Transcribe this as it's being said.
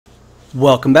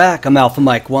Welcome back, I'm Alpha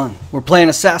Mike 1. We're playing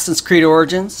Assassin's Creed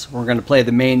Origins. We're going to play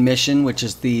the main mission, which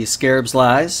is the Scarab's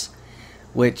Lies,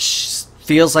 which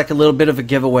feels like a little bit of a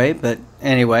giveaway, but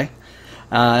anyway.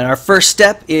 And our first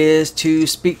step is to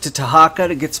speak to Tahaka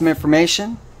to get some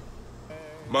information.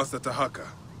 Master Tahaka,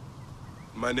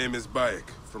 my name is Bayek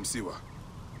from Siwa.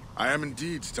 I am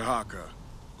indeed Tahaka,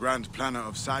 Grand Planner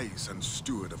of Sais and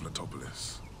Steward of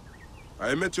Latopolis.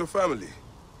 I met your family.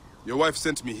 Your wife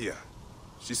sent me here.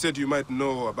 She said you might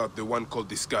know about the one called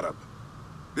the Scarab.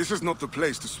 This is not the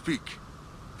place to speak,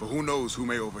 for who knows who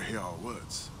may overhear our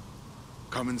words.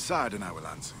 Come inside and I will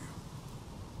answer you.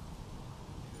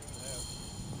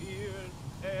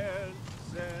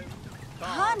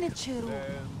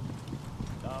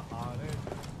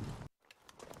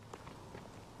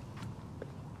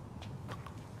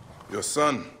 Your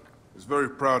son is very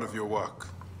proud of your work.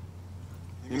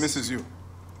 He misses you.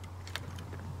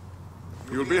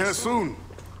 You'll be here soon.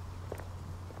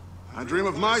 I dream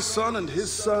of my son and his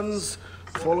sons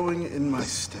following in my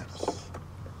steps.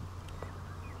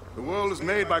 The world is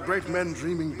made by great men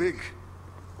dreaming big.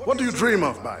 What do you dream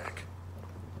of, Bayek?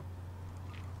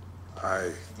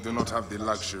 I do not have the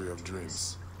luxury of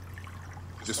dreams.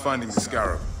 Just finding the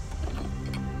Scarab.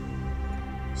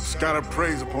 The Scarab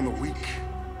preys upon the weak.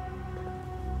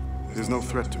 It is no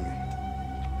threat to me.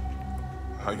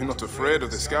 Are you not afraid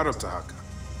of the Scarab, Tahaka?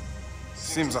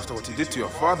 Seems after what he did to your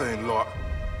father-in-law.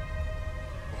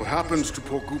 What happens to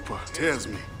poor Gupa tears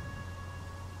me.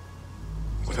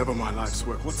 Whatever my life's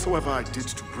work, whatsoever I did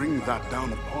to bring that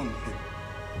down upon him,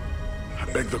 I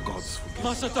beg the gods forgive.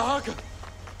 Master Tahaka!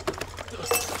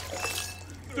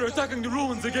 They're attacking the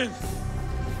ruins again!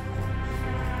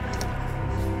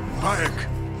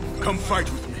 Bayek, come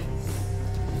fight with me.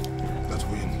 That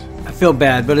wind. I feel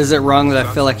bad, but is it wrong that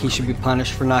I feel like he should be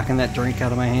punished for knocking that drink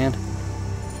out of my hand?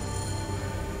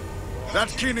 That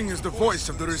keening is the voice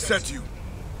of the Resetu.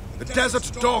 The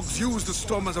desert dogs use the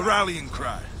storm as a rallying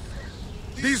cry.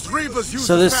 These reavers use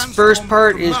So the this sandstorm first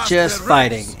part to is mask just their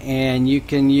fighting, race. and you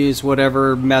can use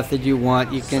whatever method you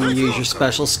want. You can use your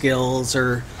special skills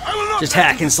or just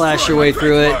hack and slash your way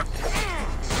through it.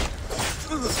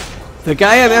 The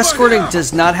guy I'm escorting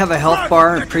does not have a health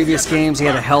bar. In previous games he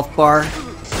had a health bar,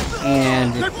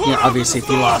 and you know, obviously if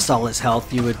he lost all his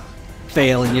health you would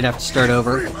fail and you'd have to start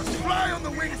over.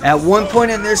 At one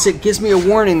point in this it gives me a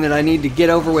warning that I need to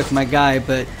get over with my guy,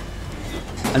 but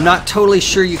I'm not totally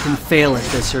sure you can fail at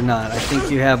this or not. I think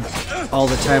you have all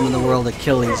the time in the world to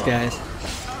kill these guys.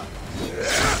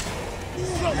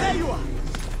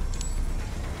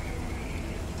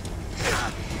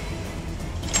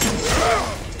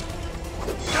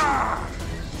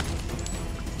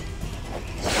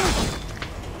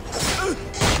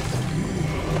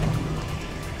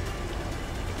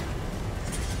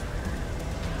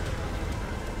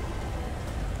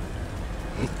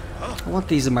 I want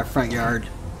these in my front yard.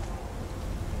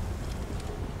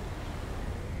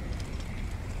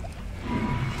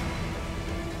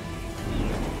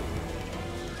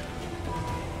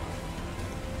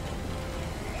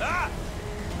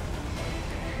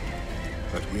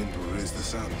 That wind will raise the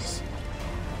sands.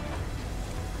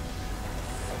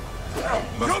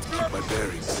 Must keep my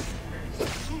bearings.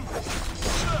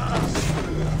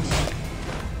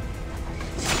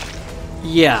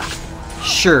 Yeah,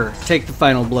 sure. Take the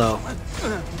final blow.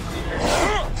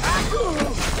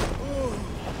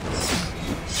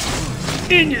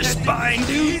 In your spine,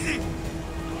 dude.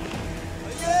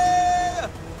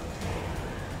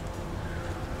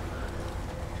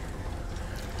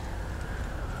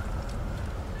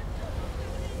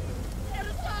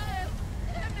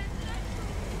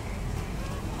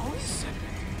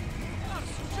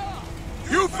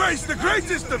 You face the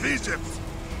greatest of Egypt!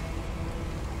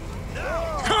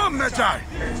 Come, Medjai!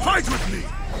 Fight with me!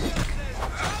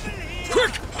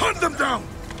 Quick! Hunt them down!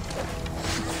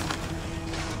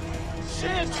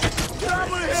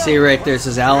 See right there, it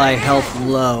says ally health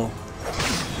low.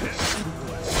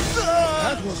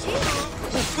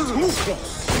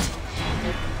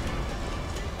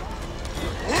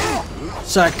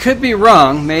 So I could be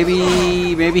wrong. Maybe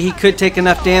he could take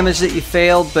enough damage that you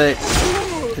failed, but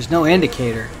there's no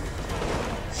indicator.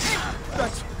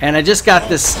 And I just got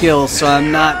this skill, so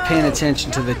I'm not paying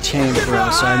attention to the chain throw,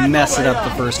 so I mess it up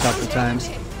the first couple times.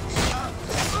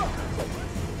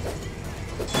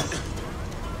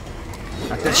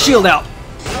 Knock that shield out!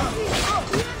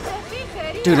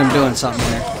 Dude, I'm doing something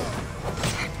here.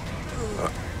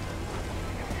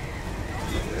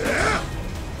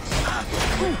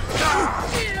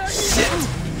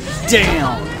 Sit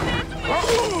down!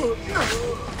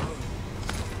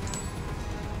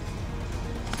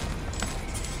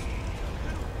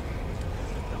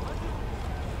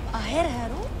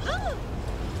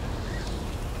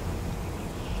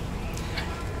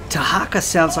 Tahaka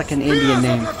sounds like an Indian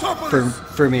name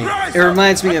for me. It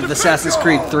reminds me of Assassin's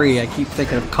Creed 3. I keep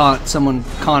thinking of someone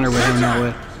Connor would hang out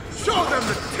with. Show them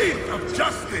the teeth of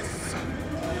justice!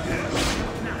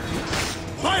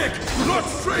 Bayek, do not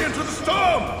stray into the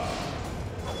storm!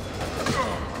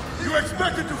 You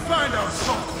expected to find our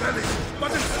soft bellies,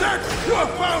 but instead you have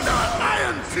found our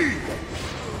iron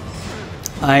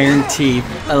teeth! Iron teeth.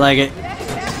 I like it.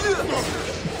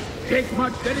 Take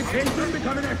much dedication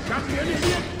becoming a champion,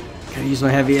 idiot! Gotta use my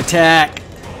heavy attack.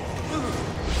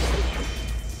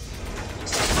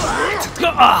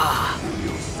 Ah!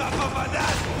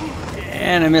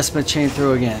 And I missed my chain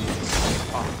throw again.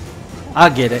 I'll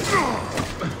get it.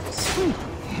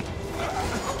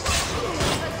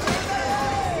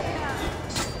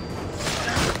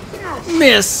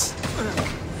 Miss.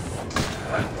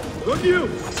 Good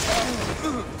news!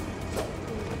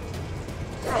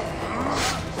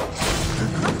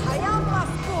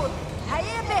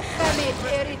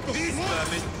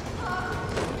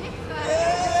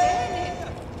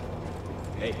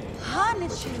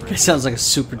 He sounds like a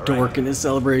super dork in his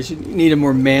celebration. You need a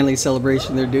more manly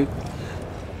celebration there, dude.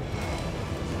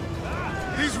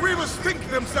 These reavers think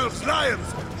themselves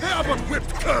lions. They are but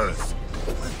whipped curs.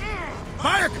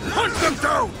 Bayek, hunt them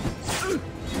down!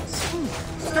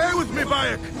 Stay with me,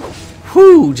 Bayek.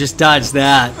 Whew, just dodged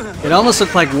that. It almost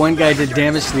looked like one guy did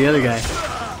damage to the other guy.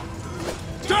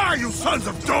 Die, you sons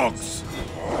of dogs!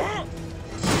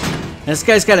 This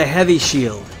guy's got a heavy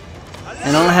shield.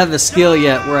 And I don't have the skill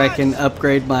yet where I can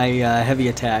upgrade my heavy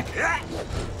attack.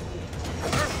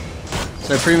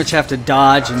 So I pretty much have to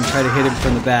dodge and try to hit him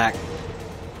from the back.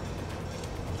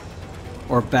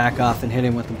 Or back off and hit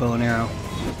him with the bow and arrow.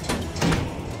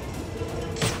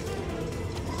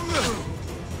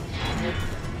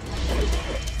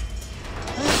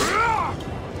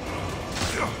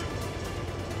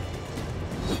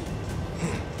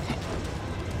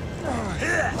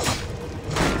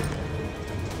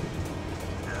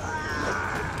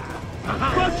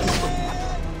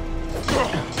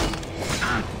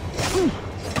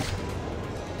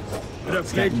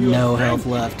 He's got no health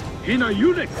left. In a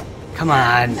unit! Come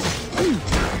on.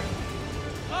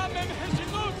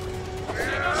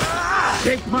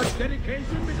 Take much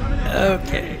dedication becoming a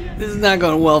Okay, this is not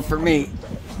going well for me.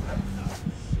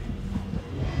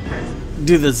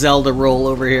 Do the Zelda roll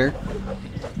over here.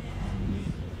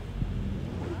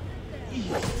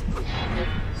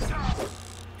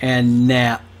 And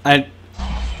now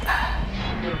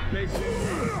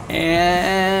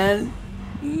and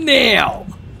now.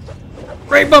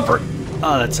 Great bumper.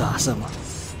 Oh, that's awesome.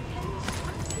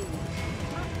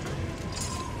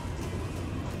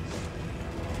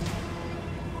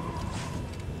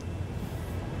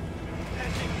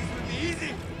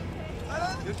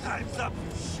 Your time's up,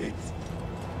 you shit.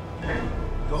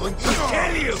 Going to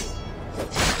kill you!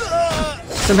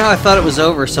 Somehow I thought it was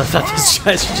over, so I thought these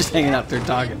guys were just hanging out there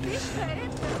talking.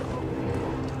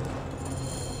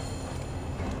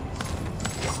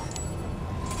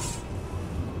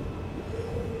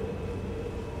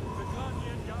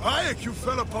 Bayek, you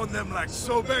fell upon them like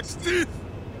Sobek's teeth!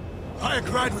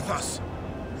 Bayek, ride with us.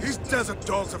 These desert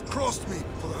dogs have crossed me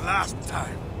for the last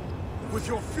time. With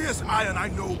your fierce iron, I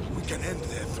know we can end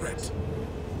their threat.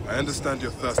 I understand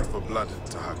your thirst for blood,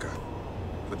 Tahaka.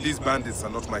 But these bandits are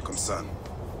not my concern.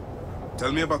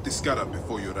 Tell me about the Scarab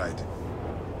before you ride.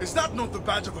 Is that not the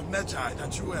badge of a Medjay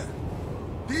that you wear?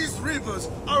 These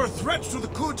reavers are a threat to the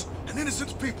good and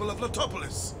innocent people of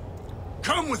Latopolis.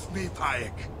 Come with me,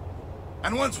 Bayek.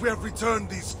 And once we have returned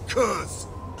these curs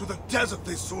to the desert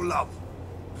they so love,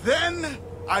 then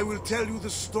I will tell you the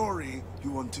story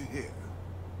you want to hear.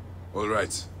 All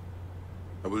right.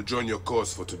 I will join your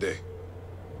cause for today.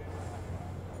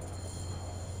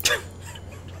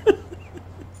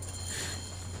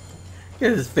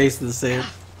 Look at his face in the sand.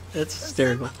 That's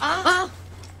hysterical.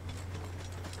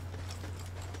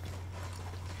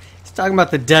 He's talking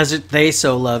about the desert they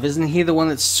so love. Isn't he the one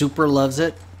that super loves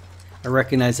it? I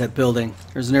recognize that building.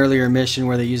 There's an earlier mission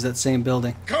where they used that same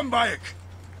building. Come, Bayek.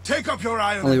 Take up your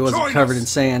iron Only it and wasn't join covered us. in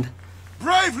sand.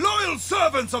 Brave, loyal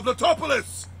servants of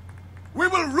Latopolis! We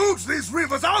will root these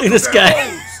reavers out Look at of this their guy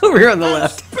holes over here on the and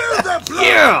left. spill their blood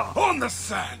Yeah! on the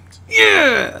sand.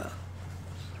 Yeah!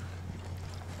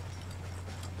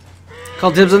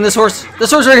 Call dibs on this horse.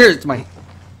 This horse right here. It's mine.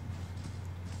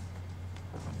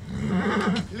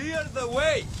 Clear the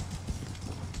way!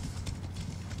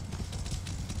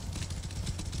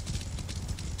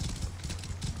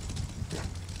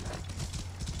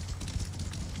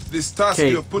 This task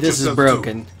Okay, you have put this is yourself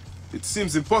broken. to, it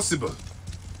seems impossible.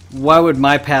 Why would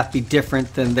my path be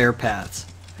different than their paths?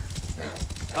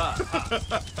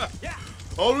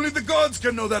 Only the gods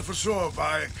can know that for sure,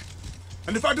 Bayek.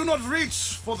 And if I do not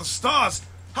reach for the stars,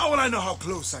 how will I know how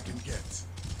close I can get?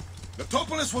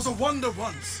 Metropolis was a wonder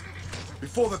once,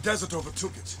 before the desert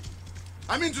overtook it.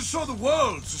 I mean to show the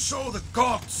world, to show the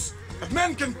gods, that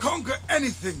men can conquer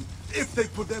anything if they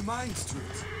put their minds to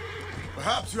it.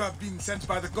 Perhaps you have been sent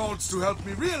by the gods to help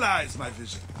me realize my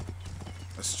vision.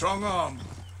 A strong arm,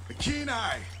 a keen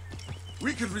eye.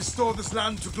 We could restore this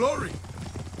land to glory.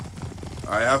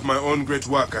 I have my own great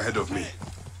work ahead of me.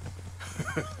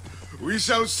 We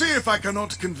shall see if I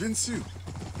cannot convince you.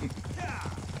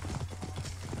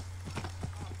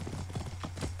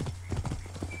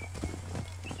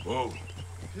 Whoa.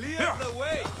 Clear the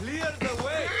way! Clear the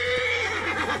way!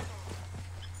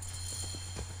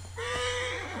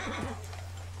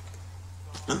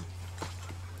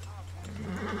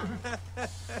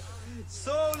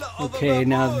 Soul of Okay, a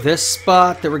now baboon. this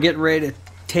spot that we're getting ready to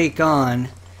take on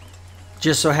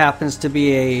just so happens to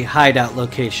be a hideout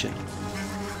location.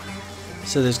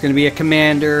 So there's going to be a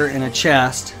commander and a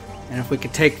chest, and if we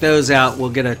could take those out, we'll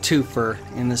get a twofer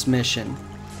in this mission.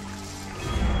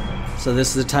 So this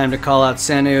is the time to call out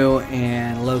Senu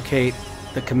and locate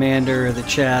the commander, the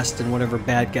chest, and whatever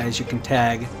bad guys you can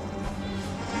tag.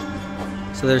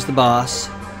 So there's the boss.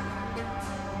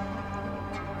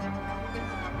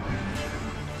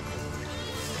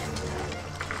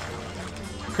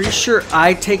 Pretty sure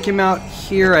I take him out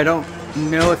here. I don't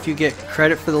know if you get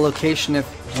credit for the location if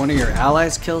one of your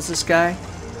allies kills this guy,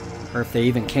 or if they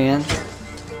even can.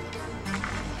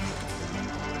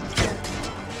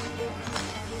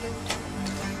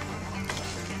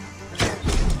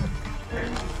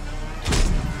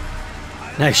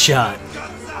 Nice shot.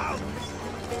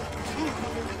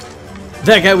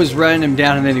 That guy was running him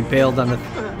down and then he bailed on it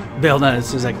as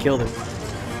soon as I killed him.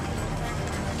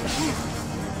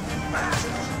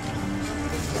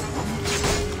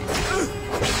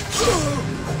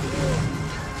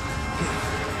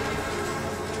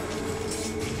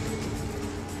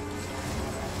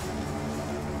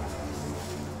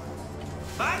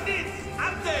 Bandits!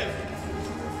 At them!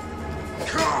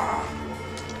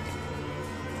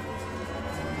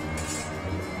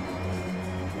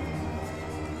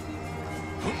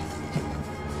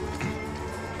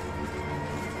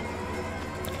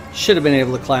 Should have been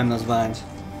able to climb those vines.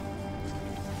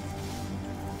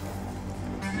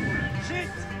 Shit!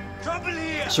 Trouble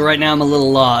here! So right now I'm a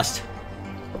little lost.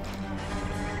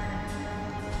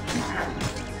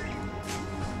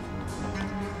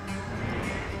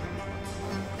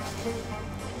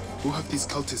 Who have these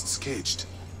cultists caged?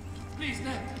 Please,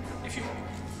 Ned, if you...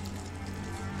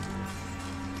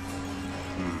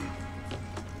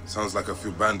 Sounds like a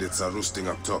few bandits are roosting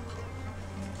up top.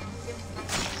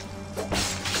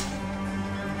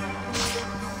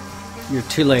 You're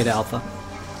too late, Alpha.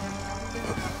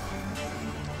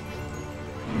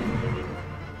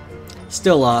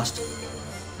 Still lost.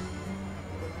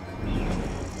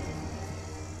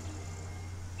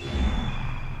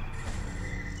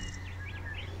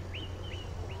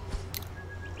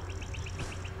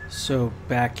 So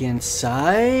back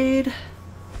inside.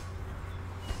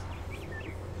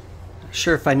 Not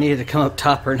sure if I needed to come up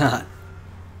top or not.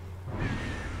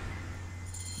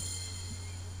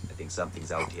 I think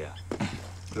something's out here.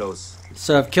 Close.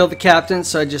 So I've killed the captain,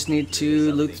 so I just need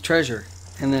to loot the treasure.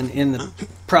 And then in the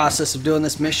process of doing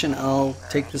this mission, I'll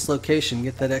take this location,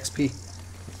 get that XP.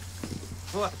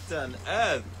 What on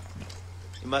earth?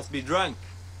 You must be drunk.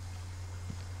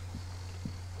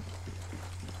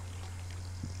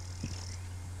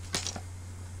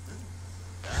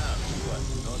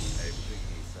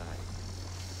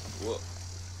 Whoa.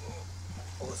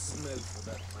 Or smell for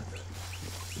that matter.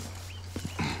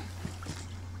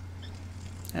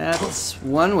 That's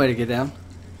one way to get down.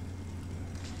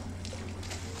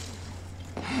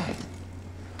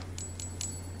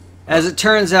 As it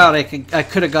turns out, I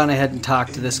could have gone ahead and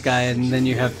talked to this guy, and then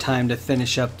you have time to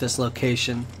finish up this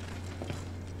location.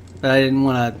 But I didn't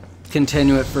want to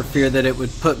continue it for fear that it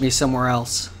would put me somewhere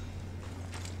else.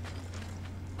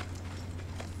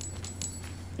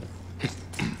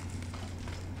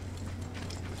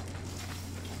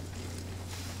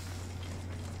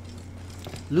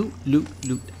 Loot, loot,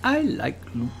 loot. I like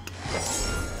loot.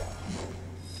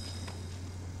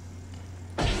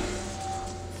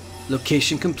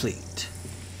 Location complete.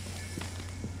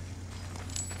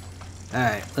 All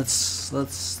right, let's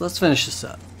finish this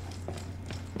up.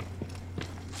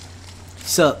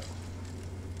 Sup?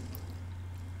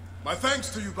 My thanks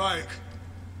to you, Bayek.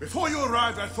 Before you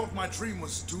arrived, I thought my dream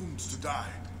was doomed to die.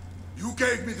 You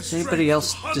gave me the strength Anybody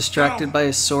else to hunt distracted down by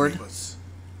his sword? dreamers.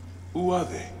 Who are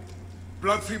they?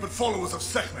 Blood-fevered followers of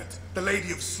Sekhmet, the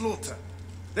Lady of Slaughter.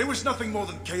 They wish nothing more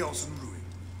than chaos and ruin.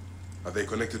 Are they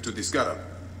connected to the Scarab?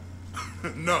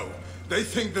 No, they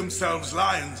think themselves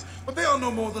lions, but they are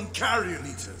no more than carrion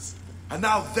eaters. And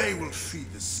now they will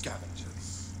feed the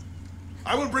scavengers.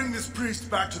 I will bring this priest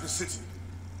back to the city.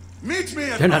 Meet me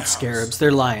at They're my not house. scarabs,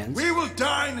 they're lions. We will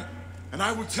dine, and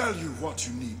I will tell you what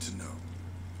you need to know.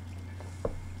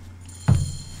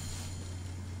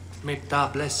 May Ta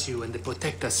bless you and the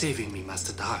Protector saving me,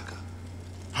 Master Dahaka.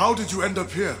 How did you end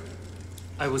up here?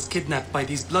 I was kidnapped by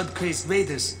these blood-crazed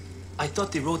raiders. I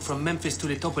thought the road from Memphis to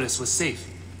Letopolis was safe.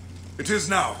 It is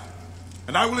now,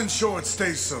 and I will ensure it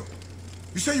stays so.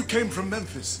 You say you came from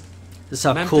Memphis? This is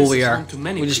how Memphis cool we is are. home to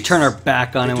many We just priests. turn our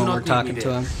back on They him do when not we're need talking me to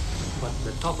there. him. But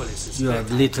Letopolis is You fair have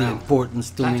to little now, importance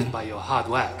to flattered me. by your hard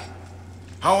work.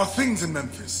 How are things in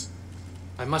Memphis?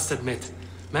 I must admit,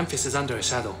 Memphis is under a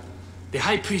shadow. The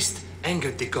High Priest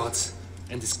angered the gods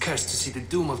and is cursed to see the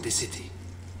doom of the city.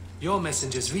 Your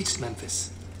messengers reached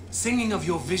Memphis, singing of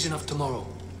your vision of tomorrow.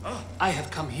 I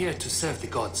have come here to serve the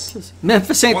gods.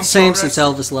 Memphis ain't the Once same you're since rested,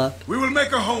 Elvis left. We will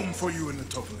make a home for you in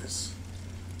Letopolis.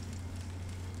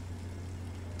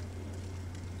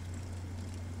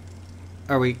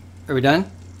 Are we done?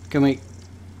 Can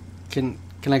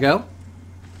I go? Are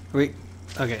we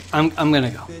okay, I'm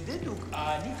gonna go.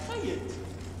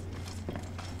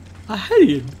 I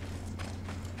hate.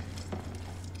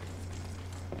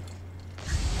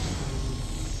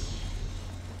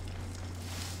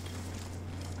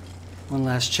 One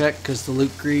last check because the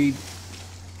loot greed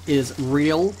is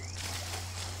real.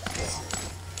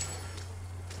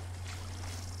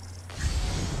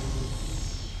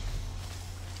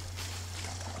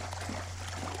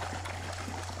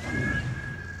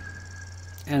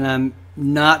 And I'm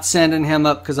not sending him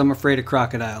up because I'm afraid of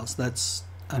crocodiles.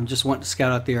 I'm just wanting to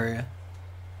scout out the area.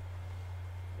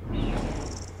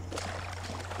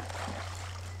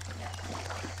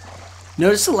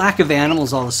 Notice the lack of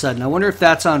animals all of a sudden. I wonder if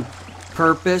that's on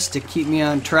purpose to keep me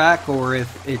on track or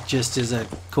if it just is a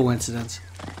coincidence.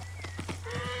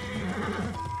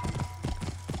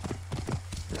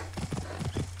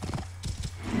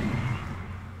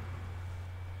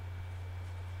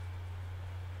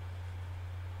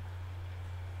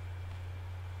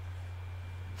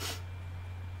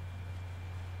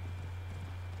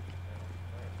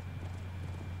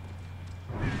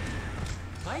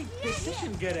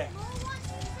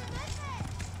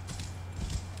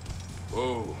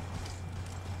 Whoa.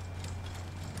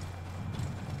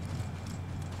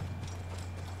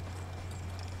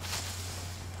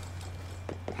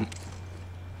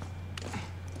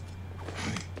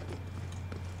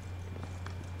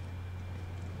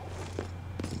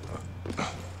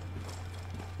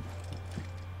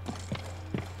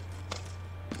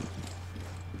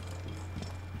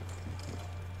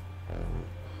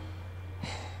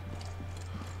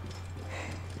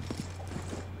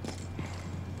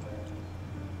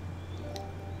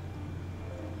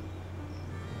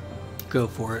 Go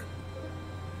for it.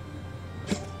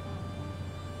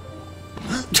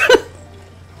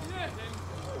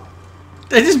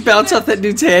 They just bounce off that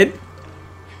dude's head.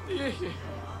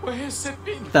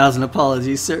 1,000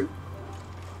 apologies, sir.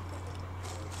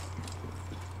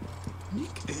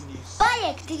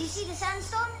 Bayek, did you see the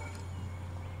sandstorm?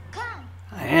 Come.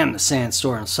 I am the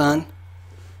sandstorm, son.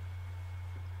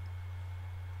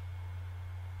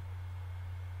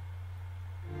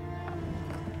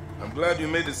 I'm glad you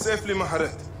made it safely,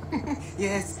 Maharet.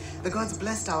 Yes, the gods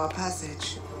blessed our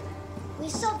passage. We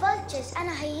saw vultures and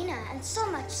a hyena and so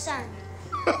much sun.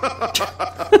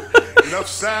 Enough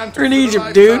sand to We're in fill a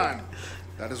Egypt, dude. lifetime.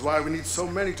 That is why we need so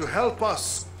many to help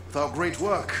us with our great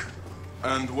work.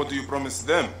 And what do you promise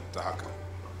them, Tahaka?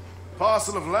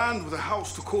 Parcel of land with a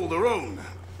house to call their own.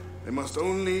 They must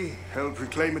only help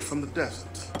reclaim it from the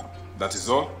desert. That is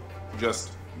all?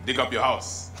 Just dig up your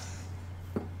house.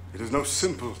 It is no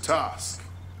simple task.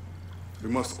 We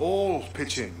must all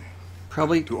pitch in.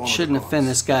 Probably To honor shouldn't the offend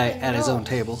gods. this guy at his own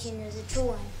table. Vision is a true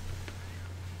one.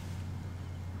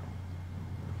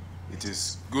 It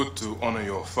is good to honor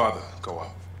your father, Kawa.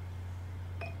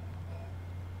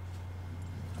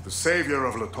 The savior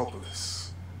of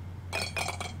Letopolis.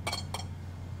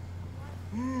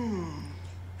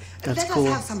 That's Let us cool.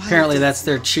 have some Apparently heritage. that's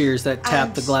their cheers that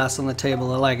tap the And- glass on the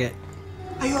table. I like it.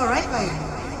 Are you alright,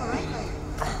 Bayek?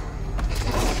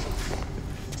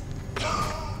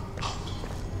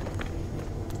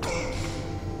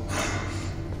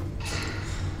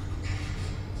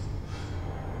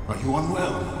 Are you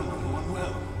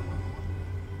unwell?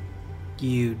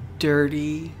 You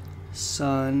dirty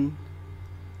son.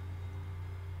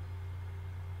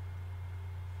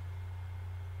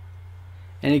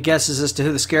 Any guesses as to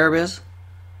who the Scarab is?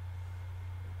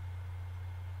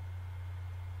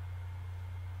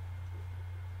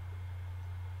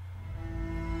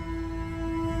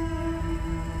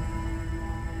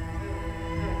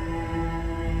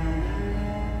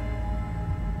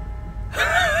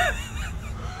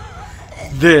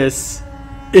 This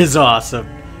is awesome.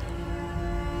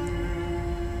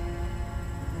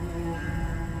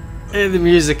 And the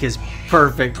music is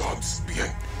perfect. Gods be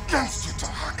against you,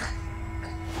 Tahaka.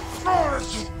 Nor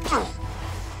as you do.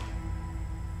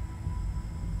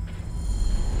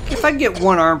 If I can get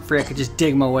one arm free, I could just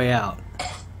dig my way out.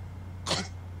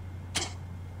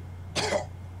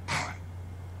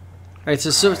 Alright,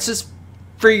 so it's just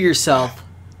free yourself.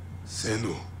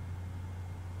 Senu.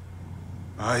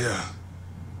 Aya.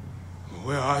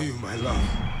 Where are you, my love?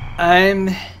 I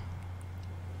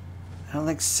don't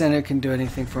think Senna can do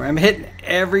anything for me. I'm hitting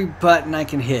every button I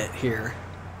can hit here.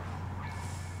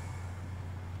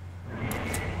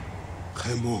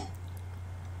 Khemu.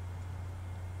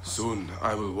 Soon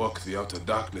I will walk the outer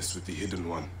darkness with the Hidden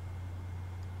One,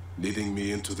 leading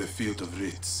me into the field of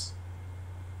wraiths.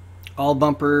 All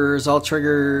bumpers, all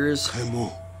triggers.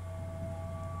 Khemu.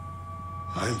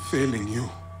 I am failing you.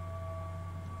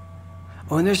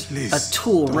 Oh, and there's Please, a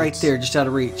tool right there, just out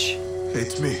of reach.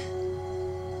 Hate me.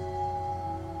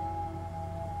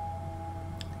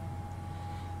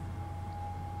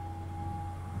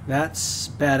 That's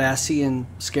badassy and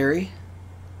scary.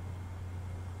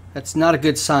 That's not a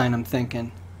good sign, I'm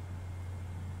thinking.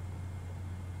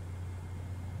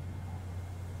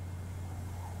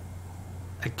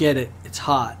 I get it. It's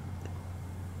hot.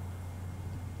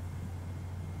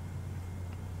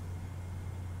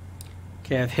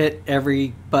 Okay, I've hit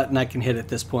every button I can hit at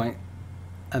this point.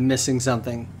 I'm missing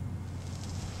something.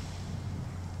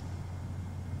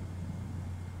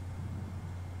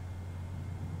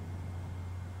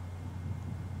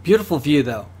 Beautiful view,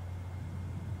 though.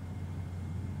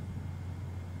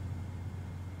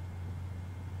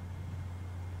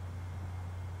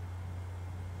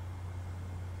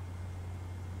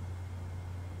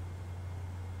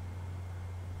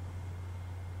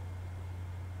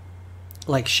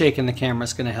 Like shaking the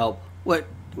camera's gonna help. What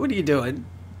are you doing?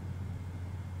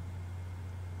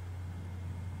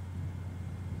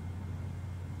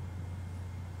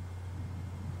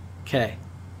 Okay.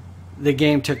 The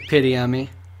game took pity on me.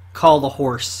 Call the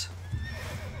horse.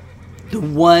 The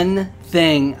one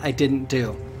thing I didn't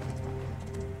do.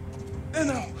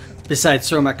 Besides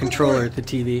throw my controller at the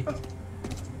TV.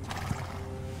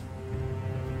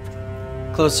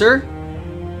 Closer.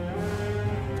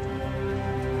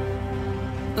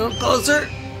 A little closer.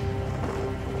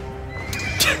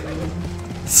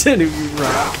 Send you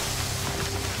rock.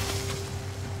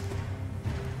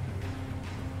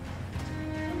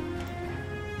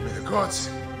 May the gods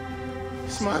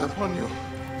smile upon you.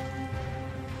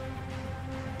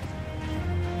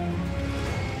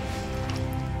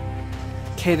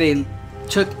 Okay, they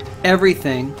took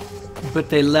everything, but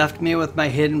they left me with my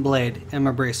hidden blade and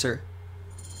my bracer.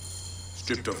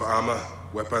 Stripped of armor,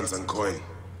 weapons, and coin.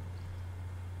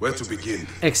 Where to begin?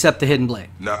 Except the hidden blade.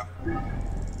 Nah.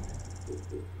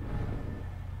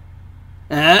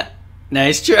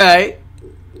 Nice try.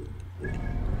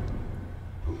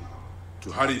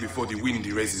 To hurry before the wind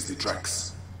erases the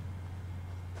tracks.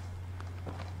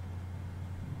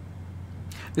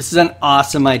 This is an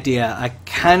awesome idea. I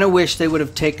kind of wish they would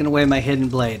have taken away my hidden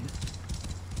blade.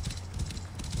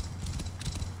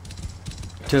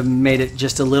 To have made it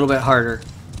just a little bit harder.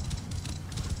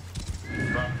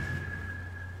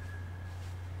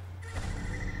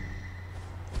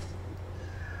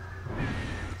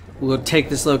 We'll take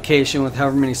this location with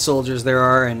however many soldiers there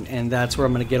are, and that's where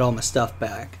I'm going to get all my stuff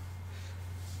back.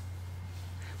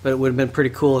 But it would have been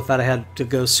pretty cool if I'd had to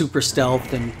go super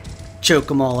stealth and choke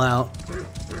them all out.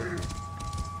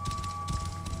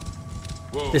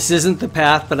 Whoa. This isn't the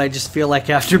path, but I just feel like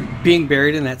after being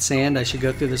buried in that sand, I should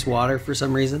go through this water for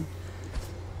some reason.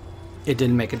 It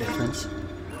didn't make a difference.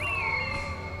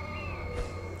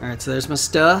 Alright, so there's my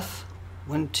stuff.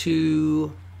 1,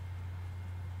 2...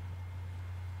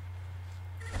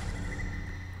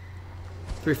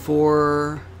 3,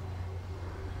 4...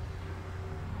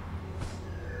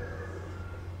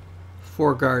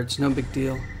 4 guards, no big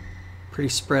deal. Pretty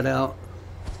spread out.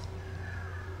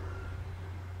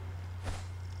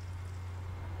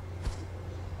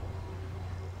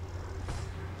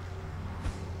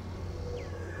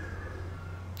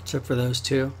 Except for those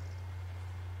two.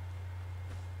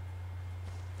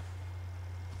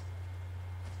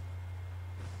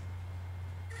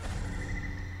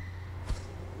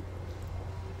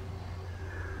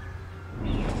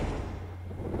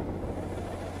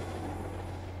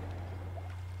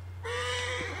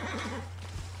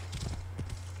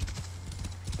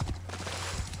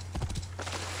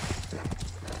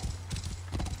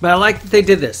 But I like that they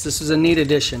did this. This was a neat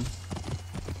addition.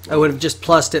 I would have just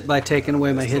plussed it by taking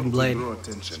away my hidden blade. Draw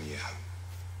attention here.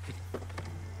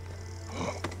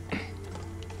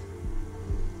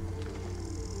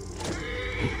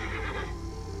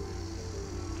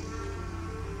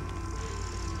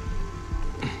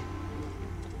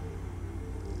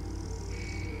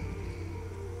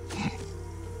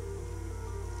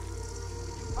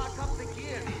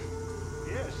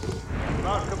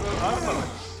 Remarkable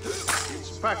armament.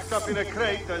 It's packed up in a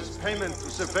crate as payment to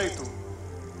Servetu.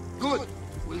 Good.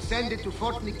 We'll send it to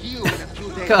Fort Nikiu in a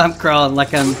few days. I'm crawling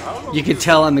like I'm... You can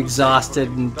tell I'm exhausted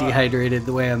and dehydrated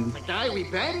the way I'm... But are we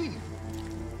buried?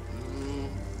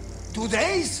 2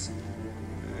 days?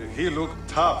 He looked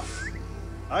tough.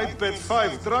 I'd bet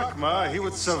 5 drachma he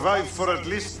would survive for at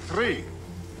least 3.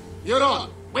 You're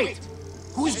on. Wait.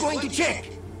 Who's going to check?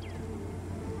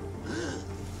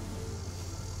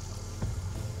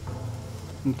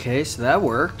 Okay, so that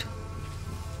worked.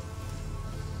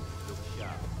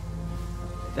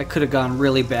 That could have gone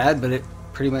really bad, but it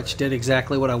pretty much did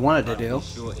exactly what I wanted to do.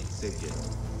 Sure it's safe yet.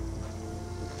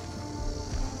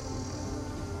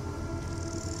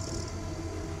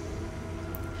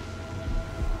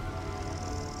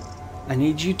 I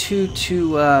need you two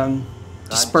to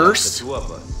disperse, The 2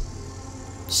 of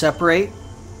us. separate.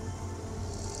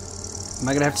 Am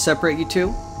I gonna have to separate you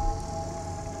two?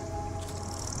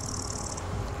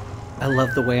 I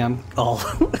love the way I'm all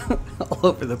all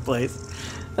over the place.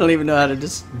 I don't even know how to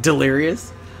just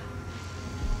delirious.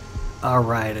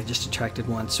 Alright, I just attracted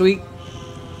one. Sweet.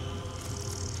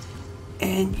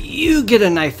 And you get a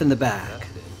knife in the back.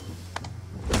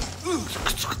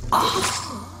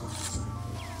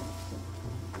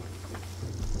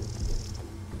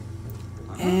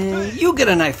 And you get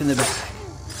a knife in the back.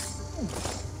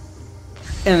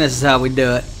 And this is how we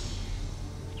do it.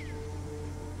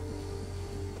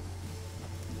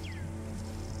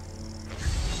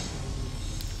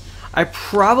 I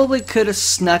probably could have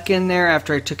snuck in there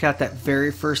after I took out that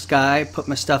very first guy, put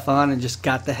my stuff on, and just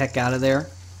got the heck out of there.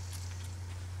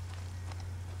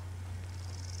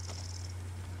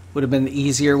 Would have been the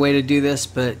easier way to do this,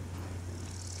 but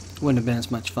wouldn't have been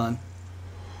as much fun.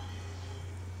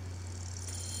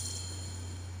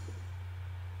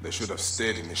 They should have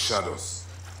stayed in the shadows.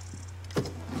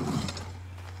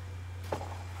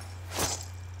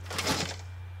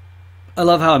 I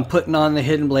love how I'm putting on the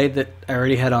hidden blade that I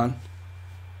already had on.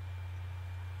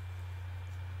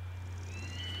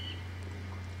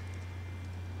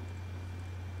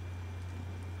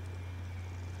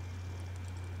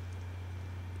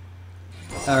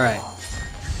 Alright.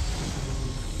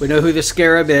 We know who the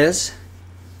Scarab is.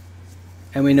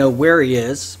 And we know where he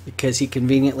is, because he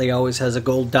conveniently always has a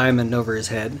gold diamond over his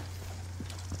head.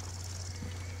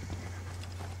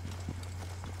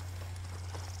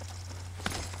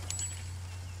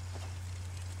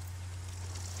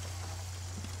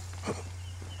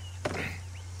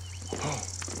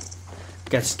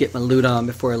 Got to get my loot on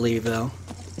before I leave, though.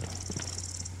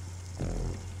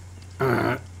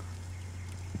 Alright.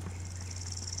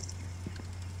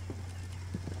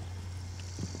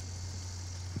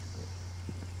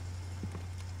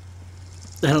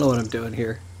 I don't know what I'm doing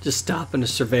here. Just stopping to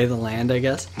survey the land, I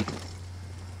guess.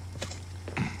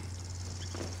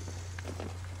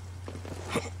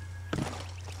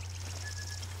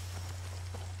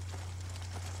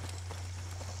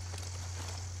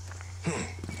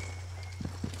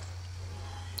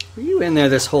 Were you in there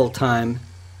this whole time?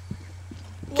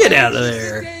 Get out of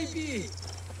there!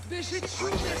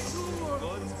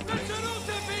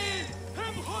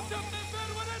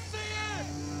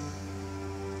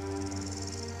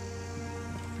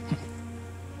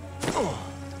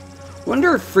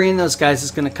 Wonder if freeing those guys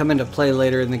is going to come into play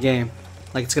later in the game.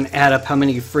 Like it's going to add up how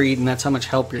many you freed and that's how much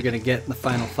help you're going to get in the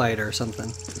final fight or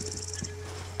something.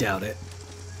 Doubt it.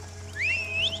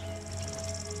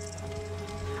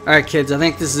 Alright kids, I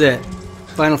think this is it.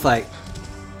 Final fight.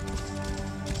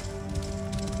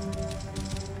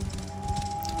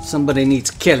 Somebody needs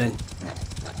killing.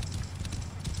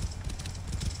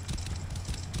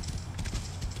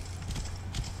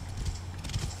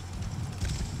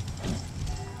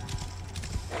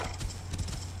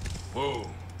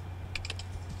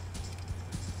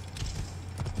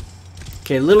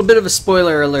 Okay, a little bit of a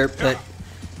spoiler alert, but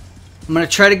I'm going to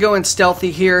try to go in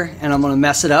stealthy here, and I'm going to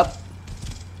mess it up.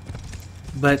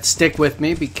 But stick with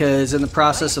me, because in the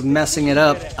process of messing it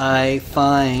up, I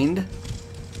find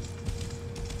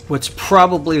what's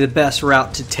probably the best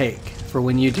route to take for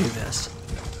when you do this.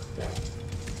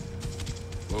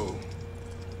 Whoa.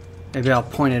 Maybe I'll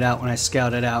point it out when I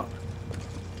scout it out.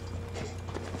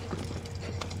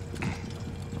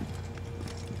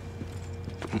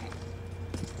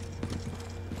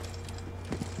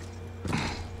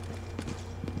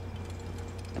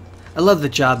 I love the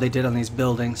job they did on these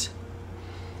buildings.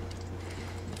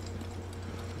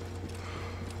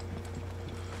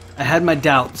 I had my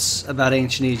doubts about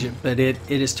ancient Egypt, but it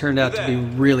has turned out to be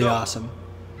really awesome.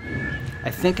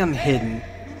 I think I'm hidden.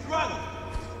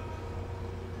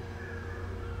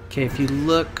 Okay, if you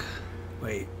look...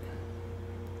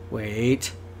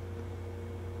 Wait.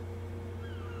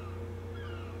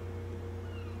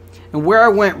 And where I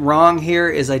went wrong here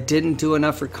is I didn't do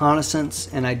enough reconnaissance,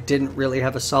 and I didn't really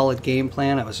have a solid game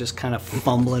plan. I was just kind of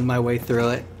fumbling my way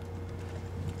through it.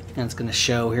 And it's going to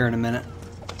show here in a minute.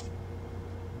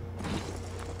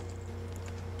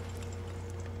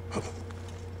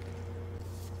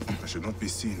 I should not be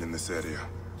seen in this area.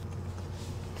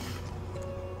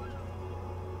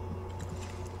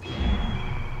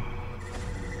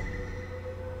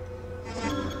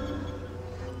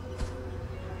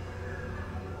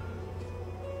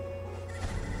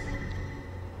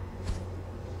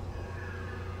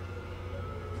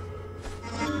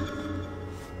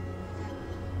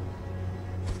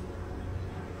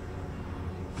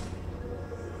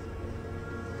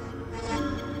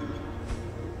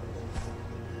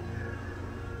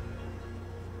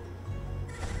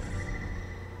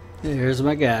 Here's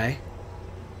my guy.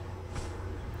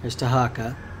 Here's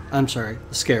Tahaka. I'm sorry,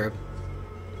 the Scarab.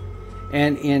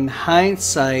 And in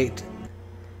hindsight,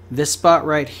 this spot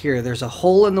right here, there's a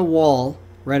hole in the wall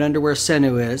right under where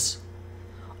Senu is.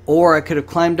 Or I could have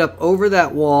climbed up over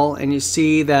that wall, and you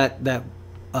see that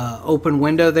open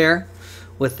window there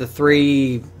with the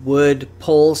 3 wood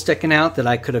poles sticking out that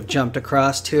I could have jumped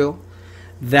across to.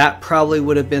 That probably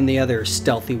would have been the other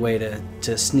stealthy way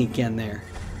to sneak in there.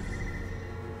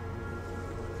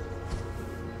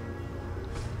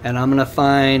 And I'm going to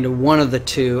find one of the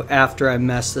 2 after I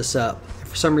mess this up.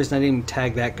 For some reason, I didn't even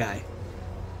tag that guy.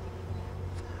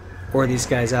 Or these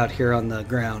guys out here on the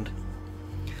ground.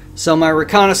 So my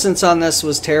reconnaissance on this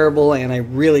was terrible, and I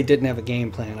really didn't have a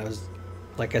game plan. I was,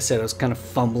 like I said, I was kind of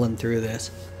fumbling through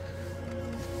this.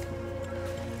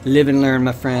 Live and learn,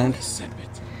 my friend.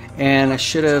 And I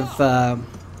should have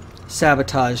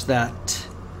sabotaged that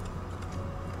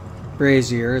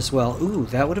brazier as well. Ooh,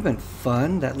 that would have been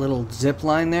fun, that little zip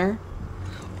line there.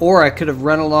 Or I could have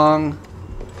run along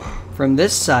from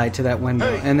this side to that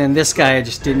window, and then this guy, I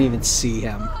just didn't even see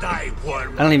him. I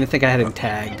don't even think I had him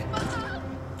tagged.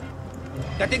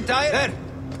 Getting tired?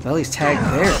 Well, he's tagged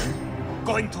there.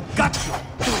 Going to gut you.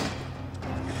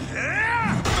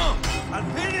 I'll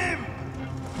pin him.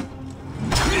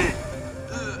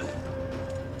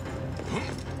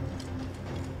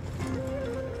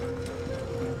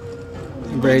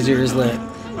 Brazier is lit.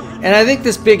 And I think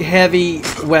this big heavy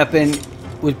weapon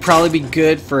would probably be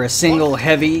good for a single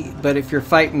heavy, but if you're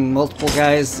fighting multiple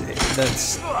guys,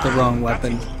 that's the wrong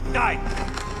weapon. There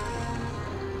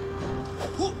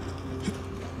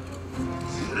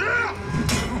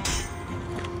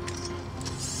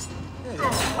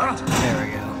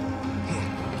we go.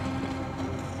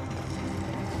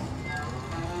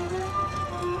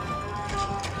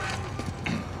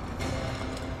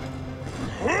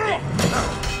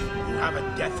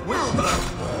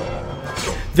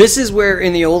 This is where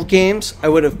in the old games I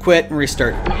would have quit and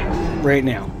restarted right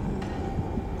now.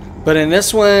 But in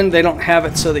this one they don't have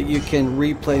it so that you can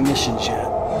replay missions yet.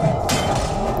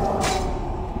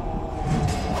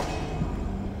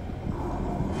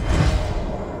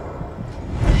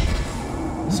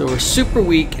 So we're super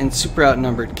weak and super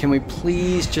outnumbered. Can we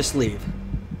please just leave?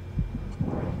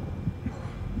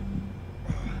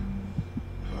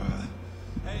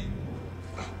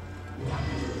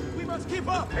 We must keep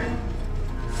up.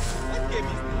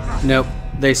 Nope,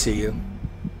 they see you.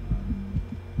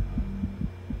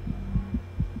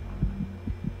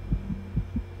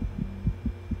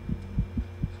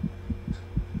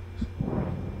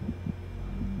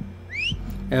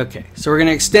 Okay, so we're going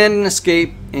to extend and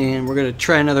escape, and we're going to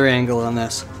try another angle on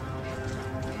this.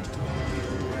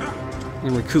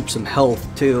 And recoup some health,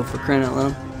 too, for crying out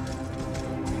loud.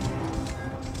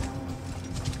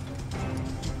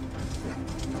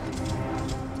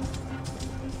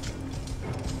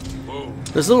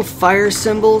 Those little fire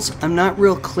symbols, I'm not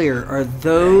real clear. Are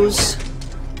those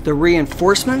the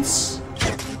reinforcements?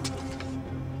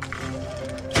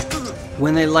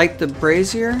 When they light the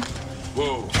brazier?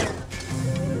 Whoa.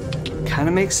 Kind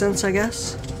of makes sense, I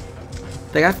guess.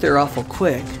 They got there awful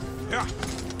quick. Yeah.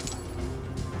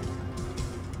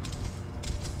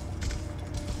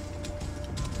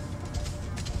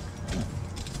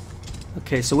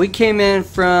 Okay, so we came in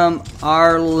from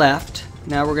our left.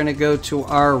 Now we're going to go to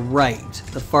our right,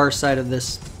 the far side of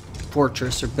this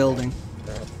fortress or building.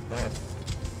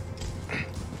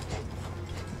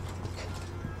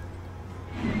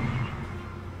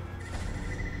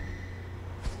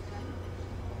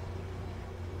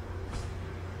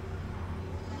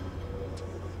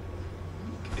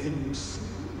 hymns.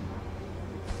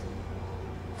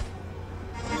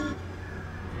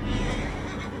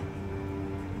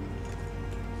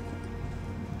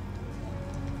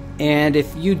 And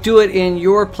if you do it in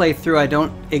your playthrough, I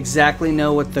don't exactly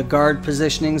know what the guard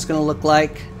positioning is going to look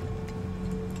like,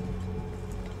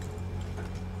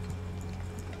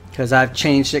 because I've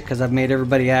changed it because I've made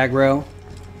everybody aggro.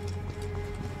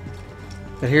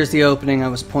 But here's the opening I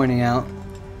was pointing out.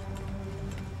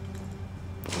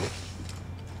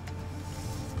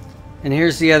 And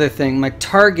here's the other thing. My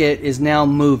target is now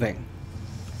moving.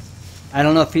 I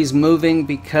don't know if he's moving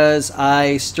because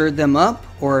I stirred them up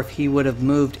or if he would have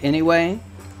moved anyway.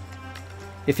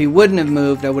 If he wouldn't have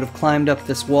moved, I would have climbed up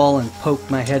this wall and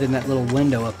poked my head in that little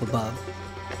window up above.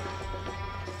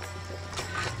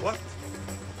 What?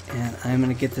 And I'm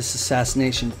going to get this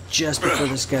assassination just before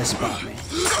this guy spots me.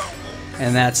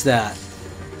 And that's that.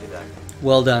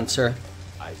 Well done, sir.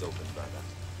 Eyes open, brother.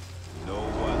 No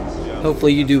one's jumping.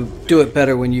 Hopefully you do it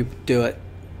better when you do it.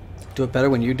 Do it better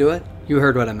when you do it? You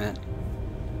heard what I meant.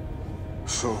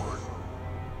 So,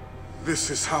 this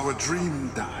is how a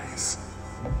dream dies.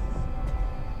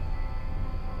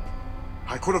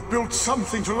 I could have built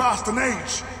something to last an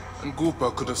age. And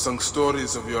Goopa could have sung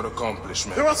stories of your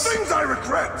accomplishments. There are things I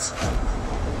regret.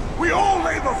 We all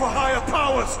labor for higher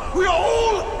powers. We are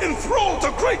all enthralled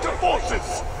to greater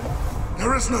forces.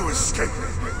 There is no escaping.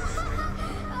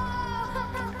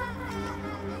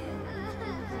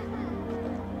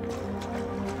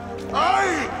 I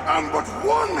am but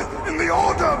one in the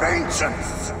Order of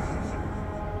Ancients.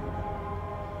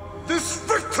 This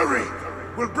victory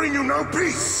will bring you no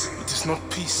peace. It is not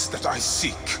peace that I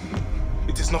seek.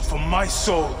 It is not for my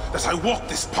soul that I walk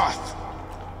this path.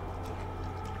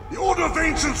 The Order of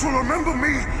Ancients will remember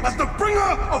me as the bringer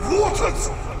of waters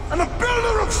and the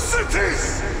builder of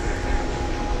cities.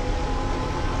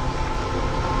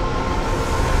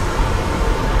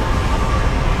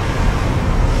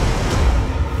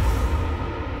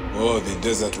 Oh, the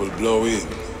desert will blow in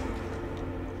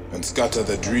and scatter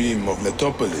the dream of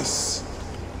Letopolis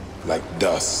like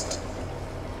dust.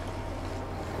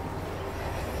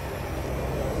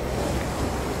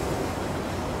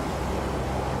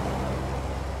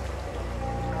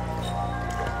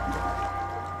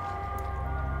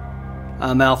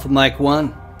 I'm Alpha Mike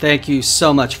 1. Thank you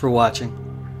so much for watching.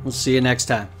 We'll see you next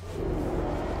time.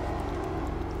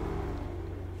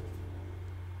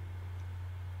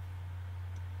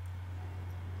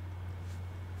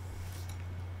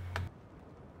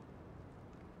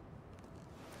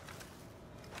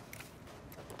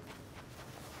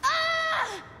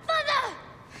 Father!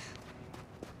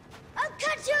 I'll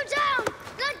cut you down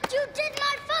like you did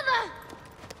my father!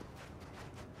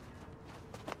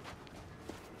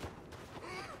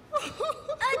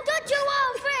 I got you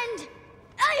all, friend!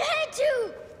 I hate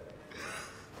you!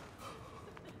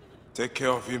 Take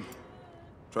care of him.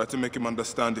 Try to make him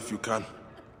understand if you can.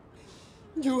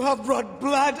 You have brought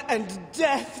blood and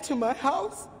death to my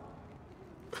house.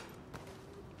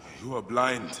 You are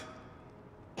blind.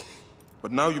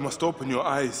 But now you must open your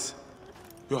eyes.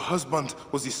 Your husband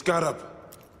was the Scarab.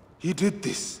 He did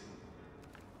this.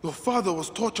 Your father was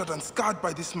tortured and scarred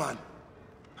by this man,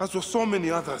 as were so many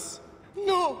others.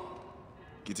 No!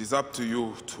 It is up to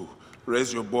you to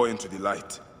raise your boy into the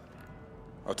light,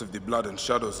 out of the blood and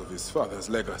shadows of his father's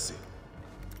legacy.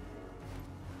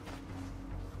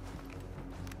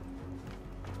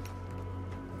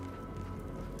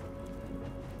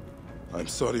 I'm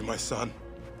sorry, my son.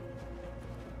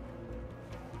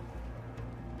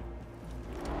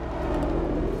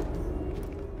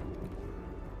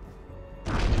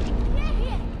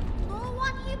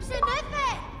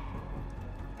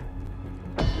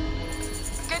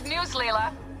 Good news,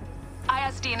 Layla.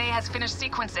 ISDNA has finished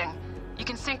sequencing. You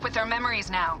can sync with their memories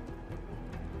now.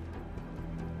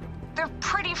 They're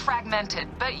pretty fragmented,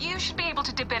 but you should be able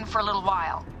to dip in for a little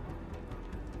while.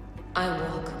 I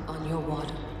walk on your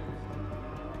water.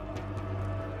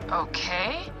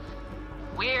 Okay.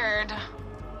 Weird.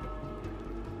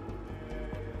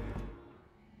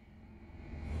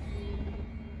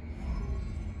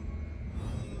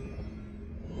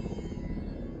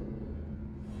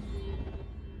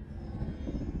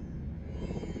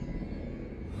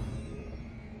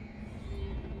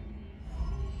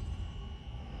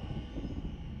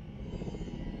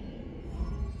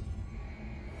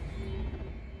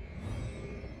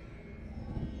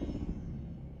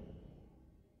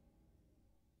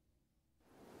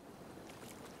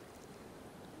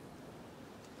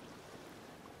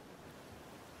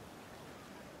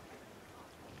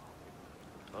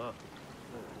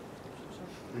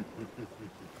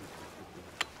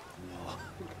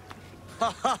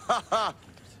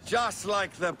 Just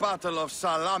like the Battle of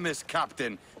Salamis,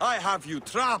 Captain. I have you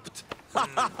trapped.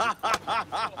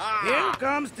 Here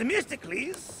comes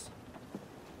Themistocles.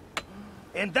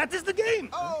 And that is the game.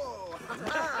 Oh!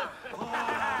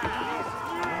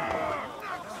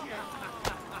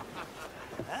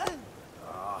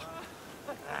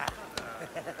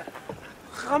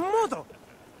 Hamodo!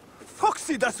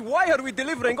 Foxy, why are we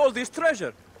delivering all this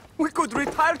treasure? We could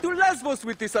retire to Lesbos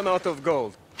with this amount of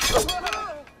gold.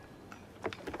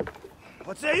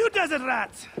 What say you, desert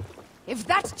rat? If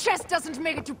that chest doesn't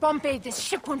make it to Pompeii, this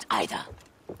ship won't either.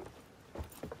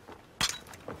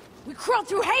 We crawl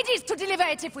through Hades to deliver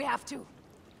it if we have to.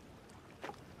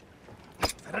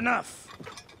 Fair enough.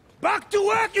 Back to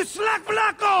work, you slack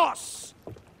black horse!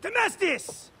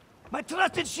 Temestis! My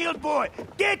trusted shield boy,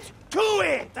 get to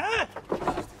it, huh?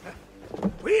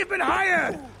 We've been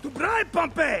hired to bribe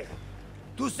Pompeii,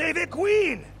 to save a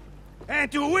queen, and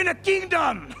to win a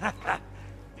kingdom.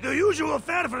 The usual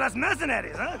fare for us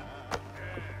mercenaries, huh?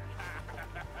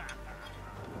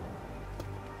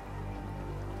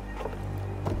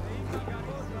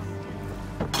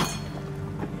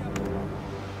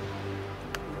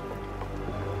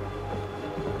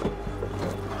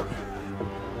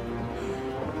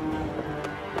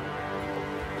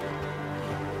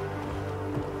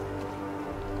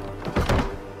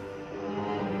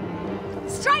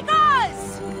 Strike on!